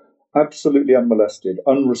Menorca, absolutely unmolested,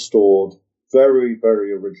 unrestored. Very,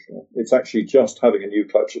 very original. It's actually just having a new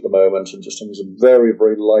clutch at the moment and just having some very,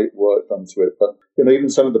 very light work done to it. But, even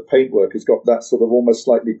some of the paintwork has got that sort of almost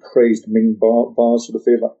slightly crazed Ming bar sort of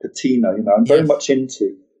feel, like patina, I'm very much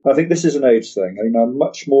into. I think this is an age thing. I'm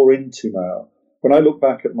much more into now. When I look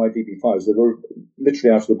back at my DB5s, they were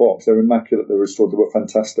literally out of the box. They were immaculate, they were restored, they were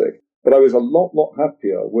fantastic. But I was a lot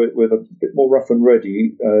happier with a bit more rough and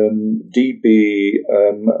ready DB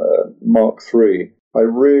Mark III. I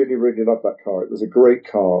really, really loved that car. It was a great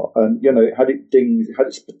car, and it had its dings, it had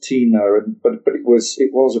its patina, but it was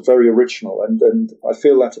very original, and I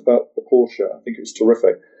feel that about the Porsche. I think it was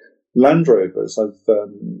terrific. Land Rovers, Land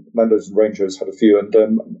Rovers and Range Rovers had a few, and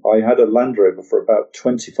I had a Land Rover for about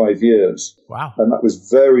 25 years. Wow! And that was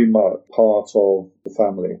very much part of the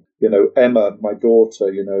family. Emma, my daughter,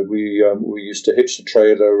 we used to hitch the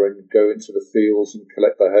trailer and go into the fields and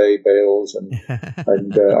collect the hay bales, and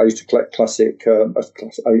I used to collect classic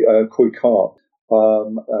Koi car.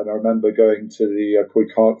 And I remember going to the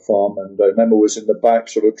Quicart farm, and Emma was in the back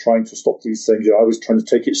sort of trying to stop these things. I was trying to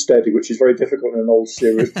take it steady, which is very difficult in an old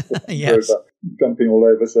series. Yes. Jumping all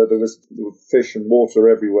over, so there was fish and water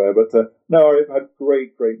everywhere. But no, I had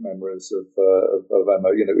great memories of Emma.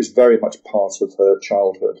 It was very much part of her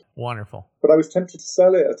childhood. Wonderful. But I was tempted to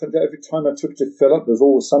sell it. Every time I took it to Philip, there's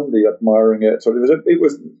always somebody admiring it. So it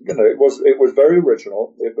was very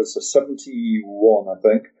original. It was a 71, I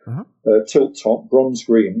think, tilt top, bronze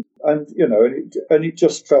green, and it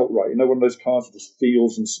just felt right. One of those cars that just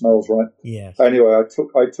feels and smells right. Yes. Anyway, I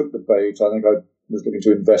took the bait. I think I was looking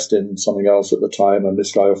to invest in something else at the time, and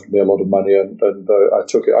this guy offered me a lot of money, and I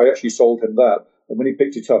took it. I actually sold him that. And when he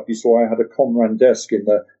picked it up, he saw I had a Conran desk in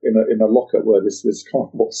a locker where this car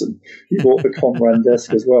was, and he bought the Conran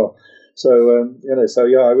desk as well. So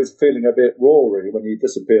I was feeling a bit raw really when he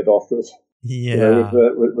disappeared afterwards. Yeah,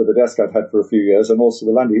 with the desk I'd had for a few years, and also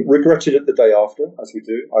the Landy. Regretted it the day after, as we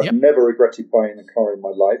do. I've never regretted buying a car in my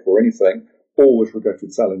life or anything. Always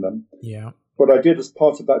regretted selling them. Yeah. What I did as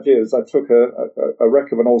part of that deal is I took a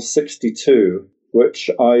wreck of an old 62. Which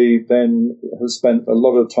I then have spent a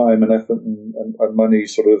lot of time and effort and money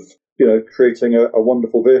sort of, creating a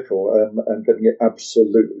wonderful vehicle and getting it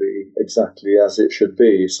absolutely exactly as it should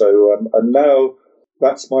be. So, and now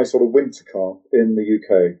that's my sort of winter car in the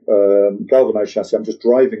UK. Galvanized chassis. I'm just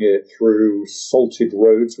driving it through salted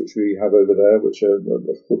roads, which we have over there, which are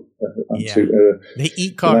they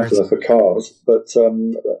eat cars for cars, but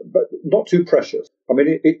not too precious. I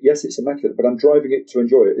mean, yes, it's immaculate, but I'm driving it to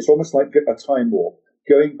enjoy it. It's almost like a time warp,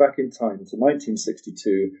 going back in time to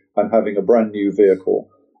 1962 and having a brand new vehicle,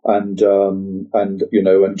 and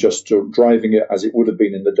just driving it as it would have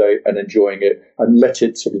been in the day and enjoying it, and let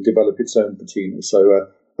it sort of develop its own patina. So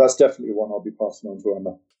that's definitely one I'll be passing on to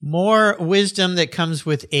Emma. More wisdom that comes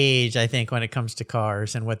with age, I think, when it comes to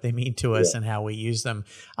cars and what they mean to us and how we use them.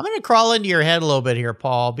 I'm going to crawl into your head a little bit here,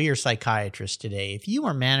 Paul. Be your psychiatrist today. If you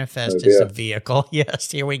were manifest as a vehicle, yes,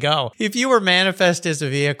 here we go. If you were manifest as a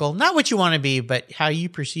vehicle, not what you want to be, but how you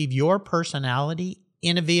perceive your personality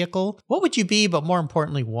in a vehicle, what would you be, but more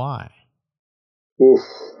importantly, why? Oof.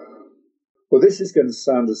 Well, this is going to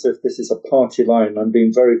sound as if this is a party line. I'm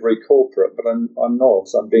being very, very corporate, but I'm not.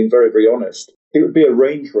 I'm being very, very honest. It would be a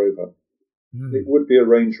Range Rover. It would be a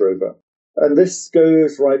Range Rover. And this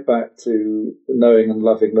goes right back to knowing and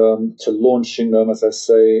loving them, to launching them, as I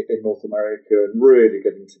say, in North America and really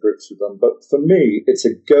getting to grips with them. But for me, it's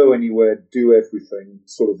a go anywhere, do everything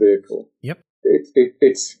sort of vehicle. Yep.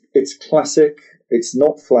 It's classic. It's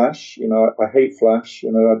not flash. I hate flash.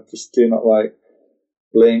 I just do not like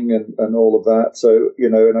bling and all of that. So,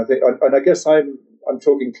 and I think, and I guess I'm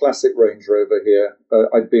talking classic Range Rover here.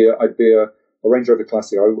 I'd be a Range Rover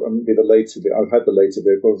Classic. I wouldn't be the later. I've had the later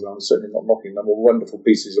vehicles, and I'm certainly not knocking them. All wonderful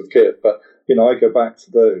pieces of kit, but I go back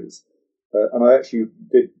to those. And I actually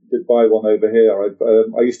did buy one over here.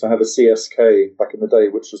 I used to have a CSK back in the day,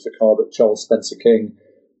 which was the car that Charles Spencer King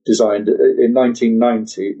designed in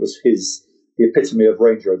 1990. It was the epitome of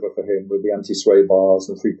Range Rover for him, with the anti-sway bars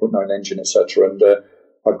and 3.9 engine, etc. And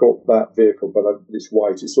I've got that vehicle, but it's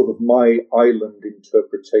white. It's sort of my island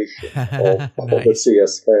interpretation of the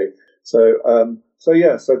CSK. So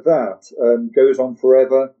that goes on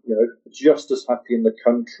forever. Just as happy in the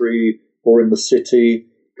country or in the city,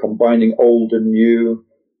 combining old and new.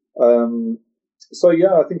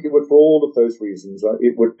 I think it would, for all of those reasons,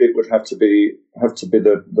 it would have to be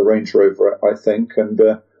the Range Rover, I think, and.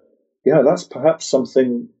 That's perhaps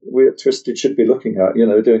something we at Twisted should be looking at,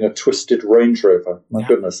 doing a Twisted Range Rover. My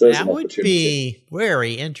goodness, there's an opportunity. That would be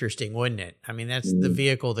very interesting, wouldn't it? I mean, that's the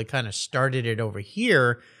vehicle that kind of started it over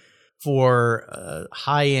here for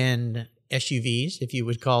high-end SUVs, if you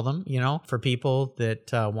would call them, for people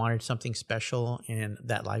that wanted something special in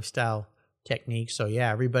that lifestyle technique. So,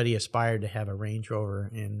 everybody aspired to have a Range Rover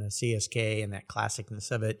in the CSK and that classicness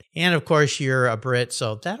of it. And, of course, you're a Brit,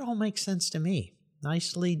 so that all makes sense to me.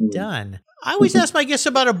 Nicely done. I always ask my guests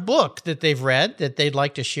about a book that they've read that they'd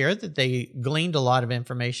like to share, that they gleaned a lot of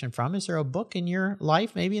information from. Is there a book in your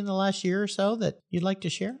life, maybe in the last year or so, that you'd like to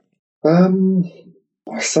share?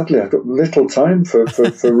 Sadly, I've got little time for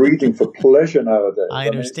reading for pleasure nowadays. I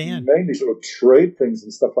understand. Mainly sort of trade things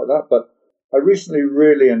and stuff like that. But I recently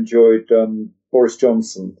really enjoyed Boris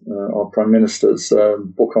Johnson, our Prime Minister's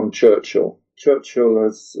book on Churchill. Churchill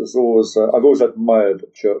has always, I've always admired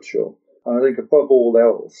Churchill. And I think above all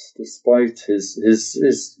else, despite his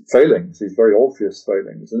failings, his very obvious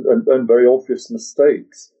failings and very obvious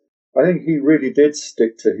mistakes, I think he really did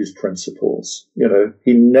stick to his principles.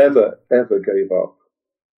 He never, ever gave up.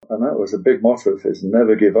 And that was a big motto of his,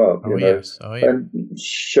 never give up. Yes. Oh, yeah. And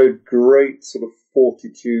showed great sort of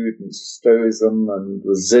fortitude and stoicism and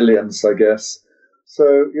resilience, I guess.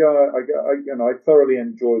 So yeah, I thoroughly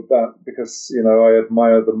enjoyed that because I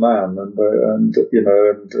admire the man and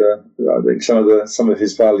I think some of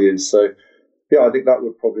his values. So yeah, I think that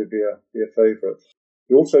would probably be a favourite.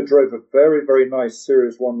 He also drove a very, very nice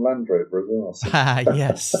Series 1 Land Rover as well. So.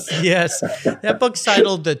 Yes. That book's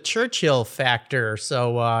titled The Churchill Factor.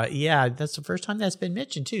 So, that's the first time that's been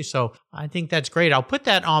mentioned, too. So I think that's great. I'll put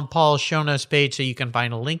that on Paul's show notes page so you can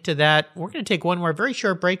find a link to that. We're going to take one more very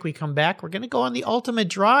short break. We come back. We're going to go on the ultimate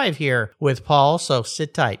drive here with Paul. So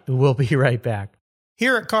sit tight. We'll be right back.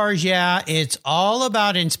 Here at Cars Yeah, it's all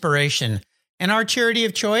about inspiration. And our charity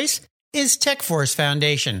of choice is TechForce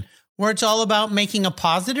Foundation, where it's all about making a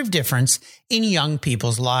positive difference in young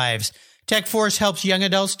people's lives. TechForce helps young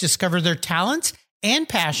adults discover their talents and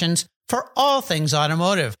passions for all things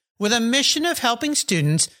automotive, with a mission of helping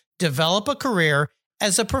students develop a career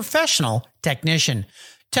as a professional technician.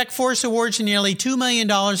 TechForce awards nearly $2 million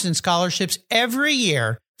in scholarships every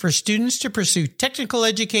year for students to pursue technical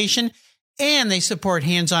education, and they support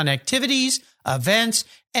hands-on activities, events,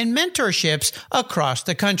 and mentorships across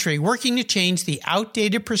the country, working to change the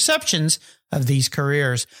outdated perceptions of these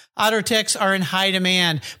careers. Auto techs are in high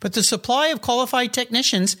demand, but the supply of qualified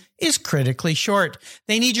technicians is critically short.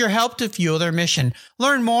 They need your help to fuel their mission.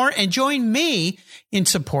 Learn more and join me in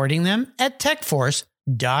supporting them at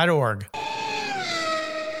techforce.org.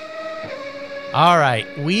 All right,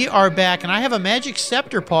 we are back, and I have a magic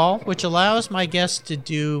scepter, Paul, which allows my guests to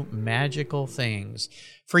do magical things.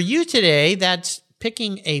 For you today, that's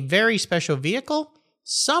picking a very special vehicle,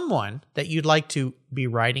 someone that you'd like to be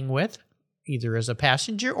riding with, either as a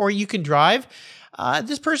passenger or you can drive.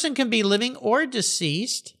 This person can be living or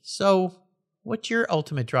deceased. So what's your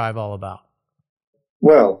ultimate drive all about?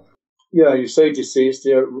 Well, yeah, you say deceased,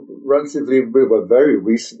 relatively, we were very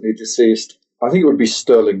recently deceased. I think it would be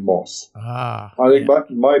Sterling Moss. I think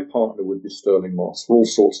my partner would be Sterling Moss for all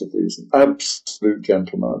sorts of reasons. Absolute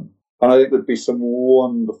gentleman. And I think there'd be some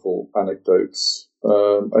wonderful anecdotes,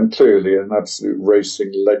 and clearly an absolute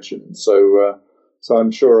racing legend. So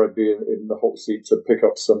I'm sure I'd be in the hot seat to pick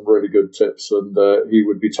up some really good tips, and he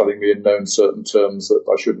would be telling me in no uncertain terms that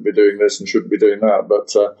I shouldn't be doing this and shouldn't be doing that.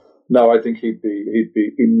 But no, I think he'd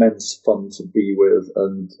be immense fun to be with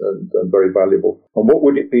and very valuable. And what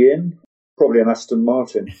would it be in? Probably an Aston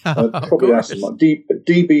Martin. Probably an Aston Martin.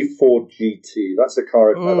 DB4 GT. That's a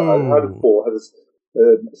car I've had. I had a 4. I had a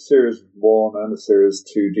Series 1 and a Series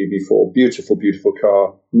 2 DB4. Beautiful, beautiful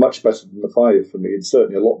car. Much better than the 5 for me, and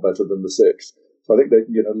certainly a lot better than the 6. So I think that,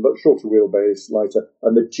 shorter wheelbase, lighter,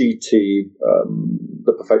 and the GT,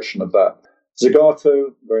 the perfection of that.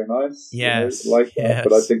 Zagato, very nice. Yes. That,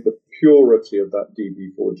 but I think the purity of that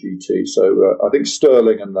DB4 GT. So I think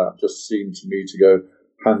Sterling and that just seemed to me to go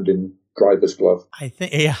hand in driver's glove.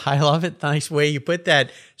 I love it. Nice way you put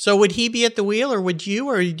that. So would he be at the wheel, or would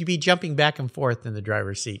you be jumping back and forth in the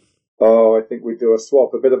driver's seat? Oh, I think we'd do a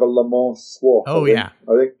swap, a bit of a Le Mans swap. Oh, I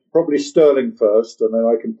think probably Sterling first, and then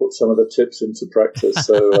I can put some of the tips into practice.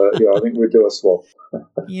 So, I think we'd do a swap.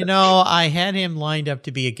 I had him lined up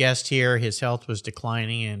to be a guest here. His health was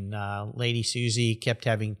declining, and Lady Susie kept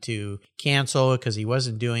having to cancel because he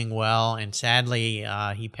wasn't doing well. And sadly,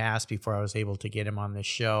 he passed before I was able to get him on this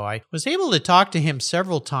show. I was able to talk to him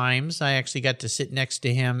several times. I actually got to sit next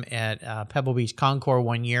to him at Pebble Beach Concours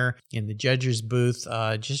one year in the judge's booth,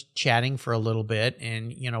 just chatting for a little bit.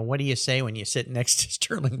 And, what do you say when you sit next to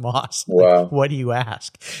Sterling Moss? Wow. What do you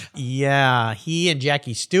ask? Yeah, he and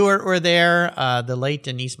Jackie Stewart were there. The late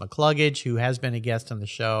Denise McCluggage, who has been a guest on the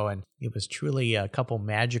show, and it was truly a couple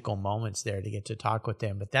magical moments there to get to talk with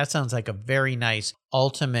them. But that sounds like a very nice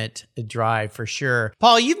ultimate drive for sure.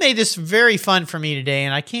 Paul, you've made this very fun for me today,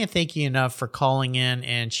 and I can't thank you enough for calling in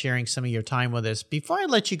and sharing some of your time with us. Before I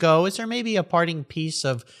let you go, is there maybe a parting piece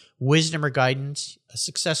of wisdom or guidance, a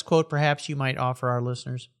success quote perhaps you might offer our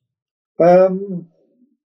listeners?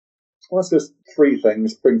 Well, just 3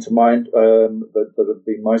 things spring to mind that have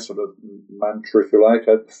been my sort of mantra, if you like.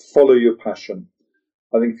 Follow your passion.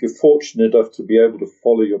 I think if you're fortunate enough to be able to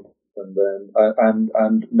follow your passion,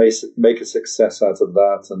 and make a success out of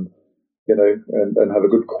that, and have a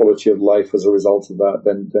good quality of life as a result of that,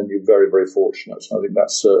 then you're very, very fortunate. So I think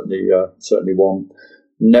that's certainly one.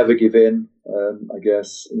 Never give in. I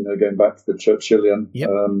guess going back to the Churchillian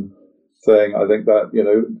thing. I think that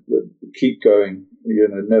keep going.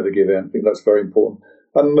 Never give in. I think that's very important.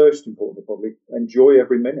 And most importantly, probably enjoy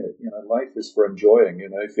every minute. Life is for enjoying.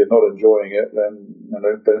 If you're not enjoying it, then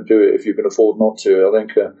don't do it. If you can afford not to, I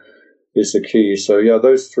think is the key. So yeah,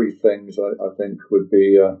 those 3 things I think would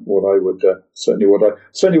be what I would certainly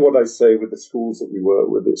what I say with the schools that we work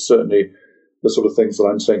with. It's certainly the sort of things that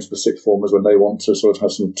I'm saying to the sixth formers when they want to sort of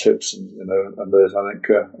have some tips, and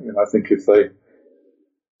I think if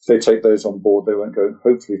they take those on board, they won't go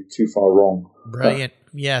hopefully too far wrong. Brilliant.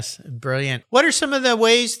 Yes, brilliant. What are some of the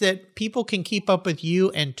ways that people can keep up with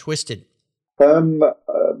you and Twisted? My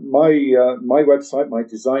website, my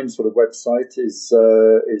design sort of website is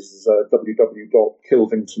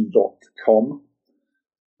www.kilvington.com.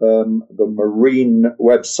 The marine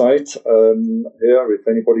website here, if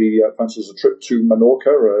anybody fancies a trip to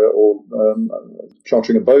Menorca or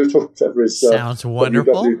chartering a boat or whatever, is sounds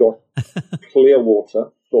wonderful.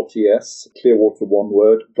 www.clearwater.es, clearwater one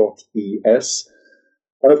word .es,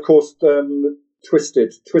 and of course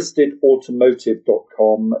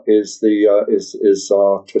twistedautomotive.com is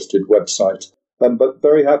our Twisted website. But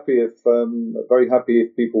very happy if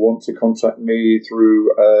people want to contact me through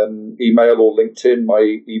email or LinkedIn.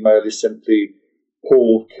 My email is simply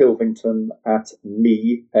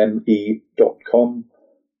paulkilvington@me.com,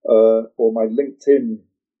 or my LinkedIn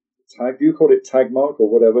tag. Do you call it tag mark or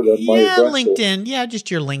whatever? LinkedIn. Yeah, just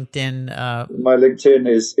your LinkedIn. My LinkedIn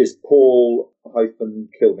is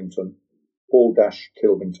Paul-Kilvington.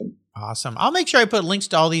 Paul-Kilvington. Awesome. I'll make sure I put links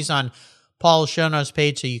to all these on Paul's show notes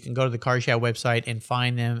page, so you can go to the Cars Yeah website and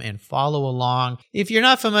find them and follow along. If you're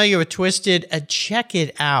not familiar with Twisted, check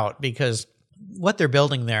it out, because what they're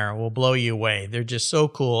building there will blow you away. They're just so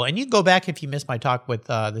cool. And you can go back if you missed my talk with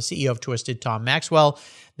the CEO of Twisted, Tom Maxwell.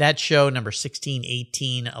 That show, number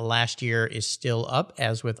 1618 last year, is still up,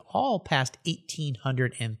 as with all past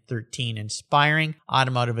 1,813 inspiring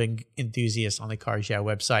automotive enthusiasts on the Cars Yeah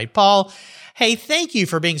website. Paul, hey, thank you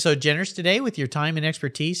for being so generous today with your time and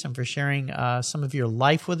expertise, and for sharing some of your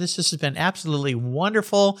life with us. This has been absolutely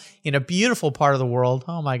wonderful in a beautiful part of the world.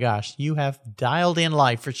 Oh my gosh, you have dialed in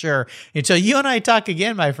life for sure. Until you and I talk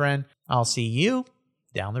again, my friend, I'll see you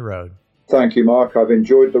down the road. Thank you, Mark. I've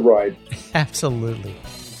enjoyed the ride. Absolutely.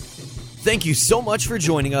 Thank you so much for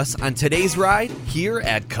joining us on today's ride here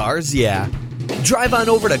at Cars Yeah. Drive on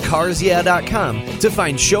over to carsyeah.com to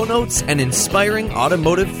find show notes and inspiring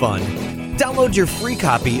automotive fun. Download your free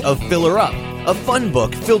copy of Filler Up, a fun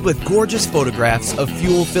book filled with gorgeous photographs of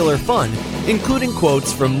fuel filler fun, including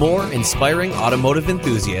quotes from more inspiring automotive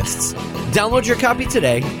enthusiasts. Download your copy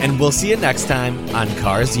today, and we'll see you next time on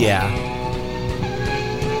Cars Yeah.